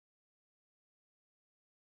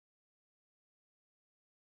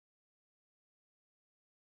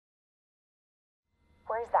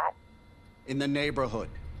Where's that? In the neighborhood.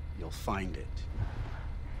 You'll find it.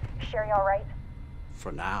 Sherry all right?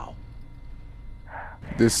 For now.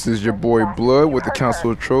 This is your boy Blood with the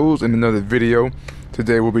Council of Trolls in another video.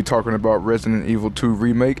 Today we'll be talking about Resident Evil 2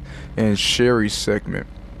 Remake and Sherry's segment.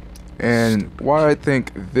 And why I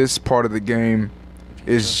think this part of the game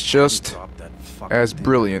is just as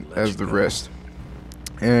brilliant as the rest.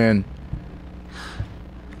 And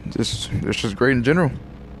it's just great in general.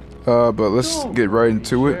 But let's get right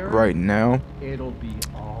into it right now.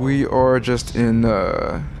 We are just in,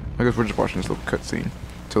 I guess we're just watching this little cutscene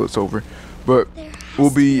till it's over. But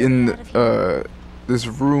we'll be in this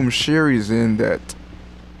room Sherry's in that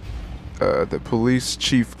the police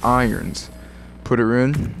chief Irons put her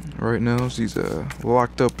in. Right now she's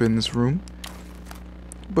locked up in this room.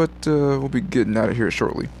 But we'll be getting out of here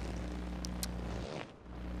shortly.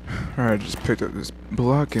 Alright, I just picked up this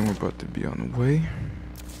block and we're about to be on the way.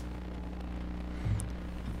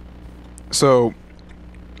 So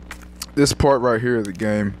this part right here of the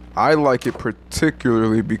game, I like it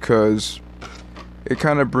particularly because it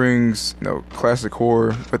kind of brings, you know, classic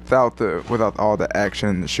horror without all the action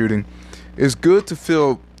and the shooting. It's good to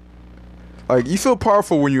feel like you feel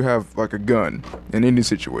powerful when you have like a gun in any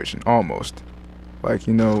situation, almost. Like,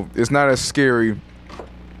 you know, it's not as scary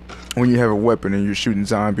when you have a weapon and you're shooting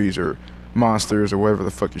zombies or monsters or whatever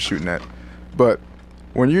the fuck you're shooting at. But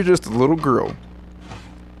when you're just a little girl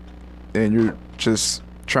and you're just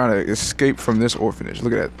trying to escape from this orphanage,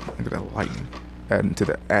 look at that lightning adding to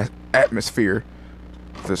the atmosphere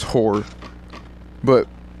of this horror. But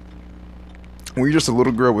when you're just a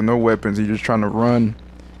little girl with no weapons and you're just trying to run,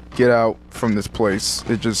 get out from this place,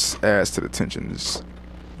 it just adds to the tension.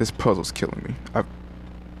 This puzzle's killing me.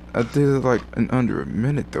 I did it like in under a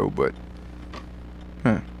minute though, but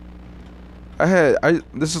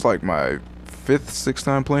this is like my 5th, 6th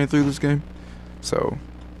time playing through this game. So,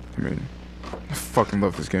 I mean, I fucking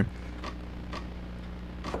love this game.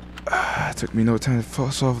 It took me no time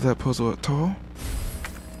to solve that puzzle at all.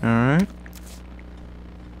 Alright.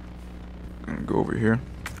 I'm gonna go over here.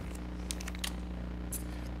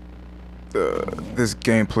 This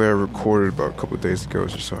gameplay I recorded about a couple of days ago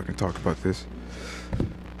just so I can talk about this.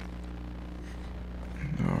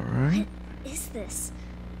 Alright. What is this?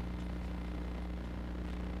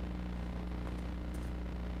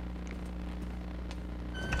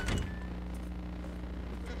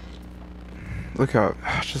 Look how,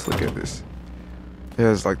 just look at this. It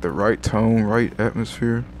has like the right tone, right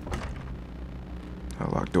atmosphere. A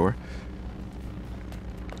locked door.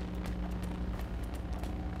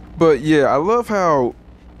 But yeah, I love how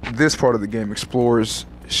this part of the game explores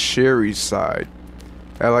Sherry's side.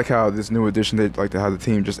 I like how this new edition, they like to have the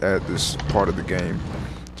team just add this part of the game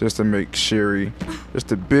just to make Sherry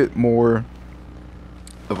just a bit more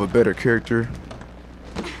of a better character.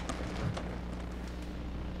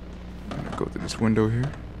 I'm gonna go through this window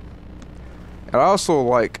here. And I also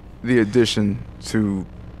like the addition to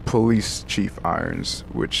Police Chief Irons,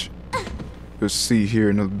 which you'll see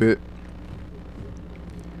here in a bit.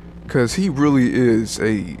 Because he really is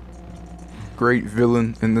a great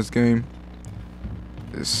villain in this game.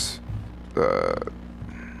 This,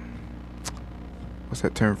 what's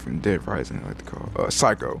that term from Dead Rising I like to call?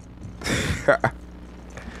 Psycho.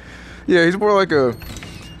 Yeah, he's more like a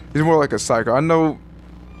psycho. I know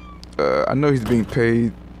he's being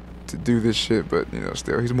paid to do this shit, but you know,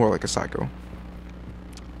 still, he's more like a psycho.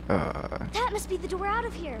 That must be the door out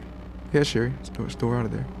of here. Yeah, Sherry, it's door out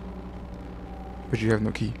of there. But you have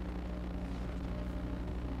no key.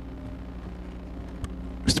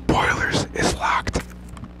 Spoilers, it's locked.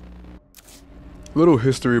 Little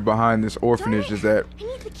history behind this orphanage is that I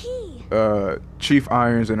need the key. Chief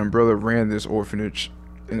Irons and Umbrella ran this orphanage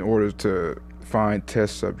in order to find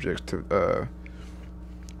test subjects to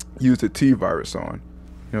use the T virus on,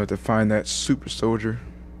 you know, to find that super soldier,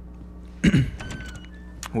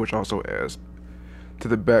 which also adds to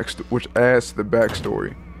the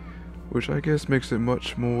backstory, which I guess makes it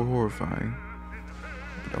much more horrifying.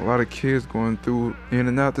 A lot of kids going through in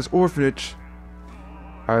and out this orphanage.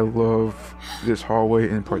 I love this hallway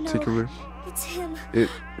in particular. No, it's him. It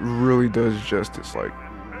really does justice. Like,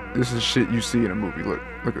 this is shit you see in a movie. Look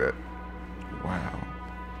at that. Wow.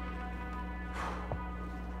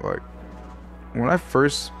 Like, when I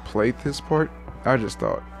first played this part, I just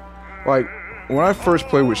thought, like, when I first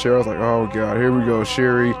played with Sherry, I was like, oh god, here we go,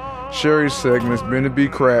 Sherry. Sherry's segment's been to be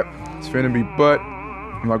crap. It's finna be butt.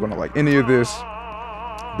 I'm not gonna like any of this.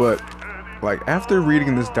 But like after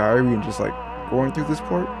reading this diary and just like going through this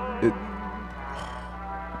part,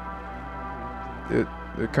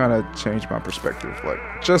 it kind of changed my perspective. Like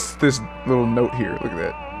just this little note here, look at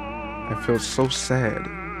that. I felt so sad.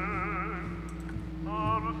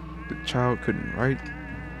 The child couldn't write.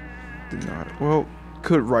 Did not. Well,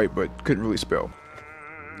 could write, but couldn't really spell.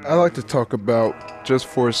 I like to talk about, just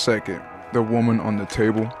for a second, the woman on the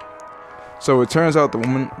table. So it turns out the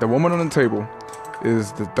woman on the table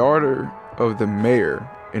is the daughter of the mayor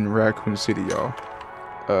in Raccoon City, y'all.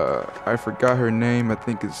 I forgot her name. I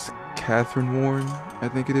think it's Catherine Warren. I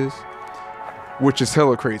think it is. Which is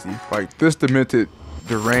hella crazy. Like, this demented,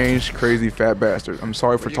 deranged, crazy fat bastard. I'm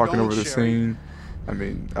sorry for talking over the scene. I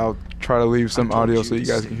mean, I'll try to leave some audio so you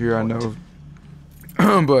guys can hear, I know.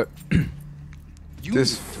 But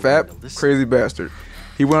this fat, crazy bastard,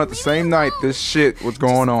 he went out the same night this shit was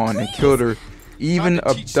going on and killed her. Even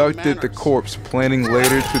abducted the corpse, planning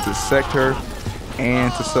later to dissect her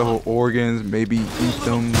and to sell her organs, maybe eat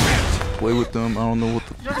them, play with them. I don't know what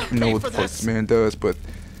the fuck this man does, but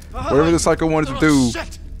whatever the psycho wanted to do,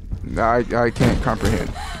 I can't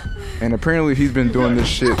comprehend. And apparently he's been doing this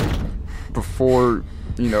shit before,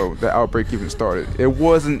 you know, the outbreak even started. It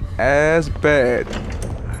wasn't as bad.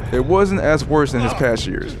 It wasn't as worse in his past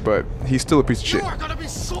years, but he's still a piece of shit.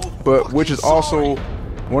 But which is also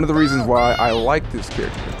one of the reasons why I like this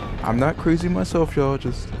character. I'm not crazy myself, y'all.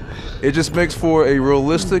 It just makes for a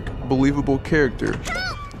realistic, believable character,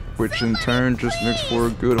 which in turn just makes for a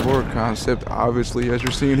good horror concept, obviously, as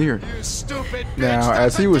you're seeing here. Now,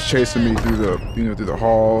 as he was chasing me through the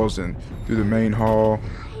halls and through the main hall,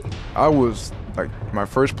 I was like, my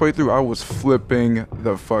first playthrough, I was flipping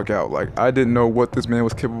the fuck out. Like, I didn't know what this man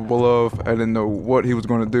was capable of. I didn't know what he was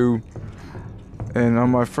going to do. And on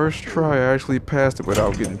my first try, I actually passed it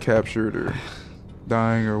without getting captured or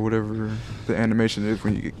dying or whatever the animation is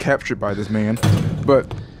when you get captured by this man.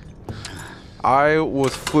 But I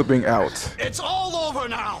was flipping out. It's all over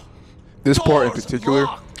now. This part in particular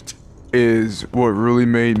is what really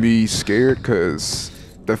made me scared, because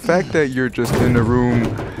the fact that you're just in a room,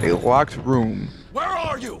 a locked room. Where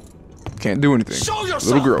are you? Can't do anything. Show yourself.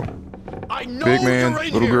 Little girl. I know Big man, you're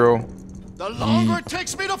in little here. girl. The longer it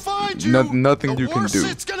takes me to find you, nothing the you can worse do.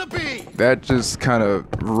 it's gonna be. That just kind of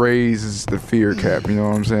raises the fear cap, you know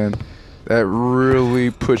what I'm saying? That really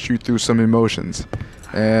puts you through some emotions.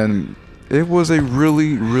 And it was a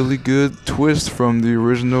really, really good twist from the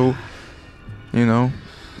original, running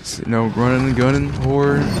and gunning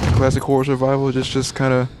horror, classic horror survival. Just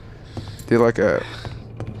kind of did like a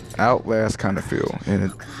Outlast kind of feel,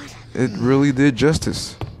 and it really did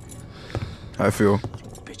justice, I feel.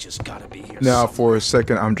 Bitches gotta be here. Now, for a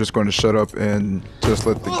second, I'm just going to shut up and just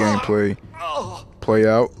let the gameplay play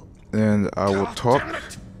out, and I will talk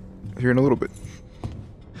here in a little bit.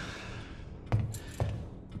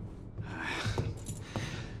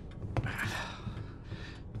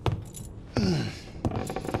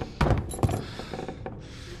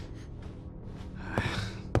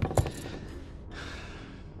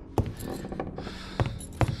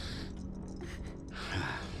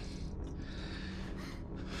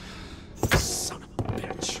 Son of a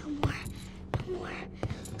bitch. More,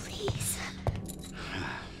 please.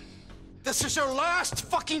 This is your last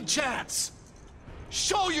fucking chance.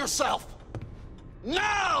 Show yourself.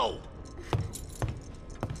 Now!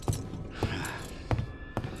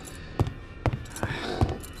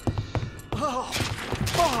 Oh,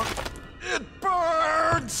 fuck. It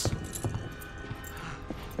burns!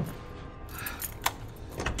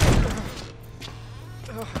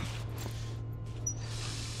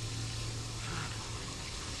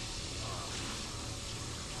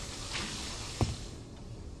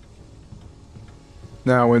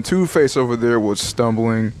 Now, when Two-Face over there was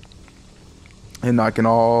stumbling and knocking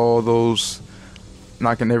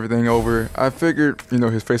everything over, I figured,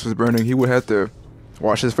 his face was burning. He would have to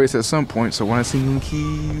wash his face at some point. So when I seen them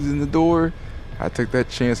keys in the door, I took that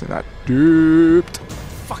chance and I dipped.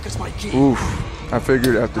 Fuck is my key? Oof. I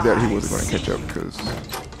figured after that he wasn't going to catch up because,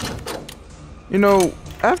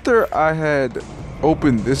 after I had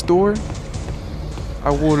opened this door, I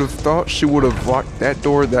would have thought she would have locked that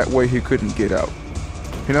door, that way he couldn't get out.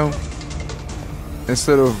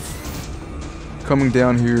 Instead of coming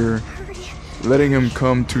down here, letting him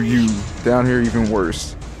come to you down here even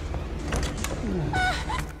worse.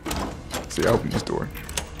 See, I opened this door.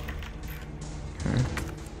 Okay.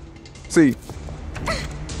 See,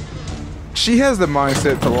 she has the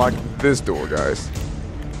mindset to lock this door, guys,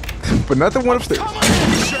 but not the one upstairs.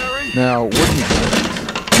 Now, what he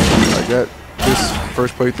does, like that, this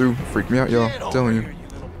first playthrough freaked me out, y'all. I'm telling you.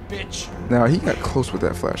 Now, he got close with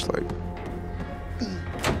that flashlight.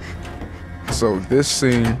 So this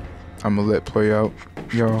scene, I'm gonna let play out,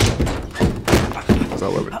 y'all, 'cause I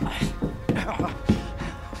love it.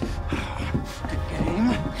 Good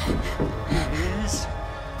game is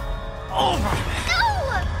over. No!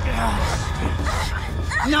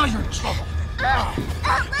 Now you're in trouble.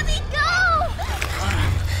 Let me go!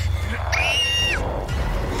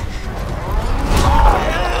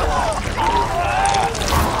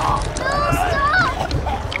 No, stop!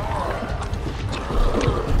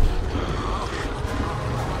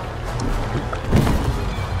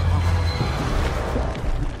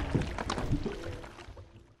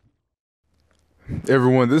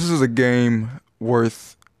 Everyone, this is a game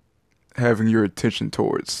worth having your attention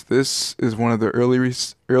towards. This is one of the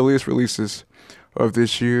earliest releases of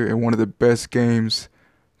this year and one of the best games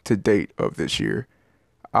to date of this year.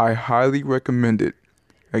 I highly recommend it.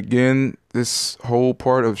 Again, this whole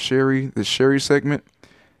part of Sherry, the Sherry segment,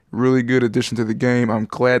 really good addition to the game. I'm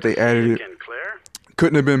glad they added it.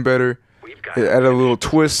 Couldn't have been better. It added a little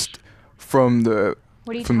twist from the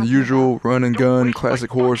usual run and gun classic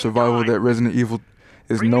horror survival that Resident Evil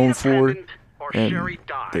is known for, and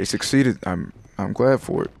they succeeded. I'm glad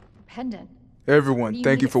for it. Pendant. Everyone,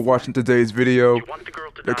 thank you for watching today's video.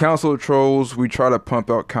 The Council of Trolls, we try to pump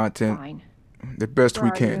out content Fine. the best we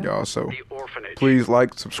Where are can, you? y'all. So please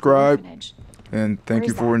like, subscribe, Orphanage. and thank Where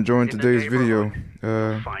you is for that? enjoying today's video.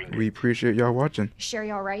 We appreciate y'all watching.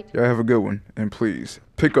 Sherry all right? Y'all have a good one, and please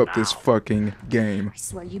pick up this fucking game. I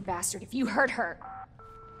swear, you bastard, if you hurt her.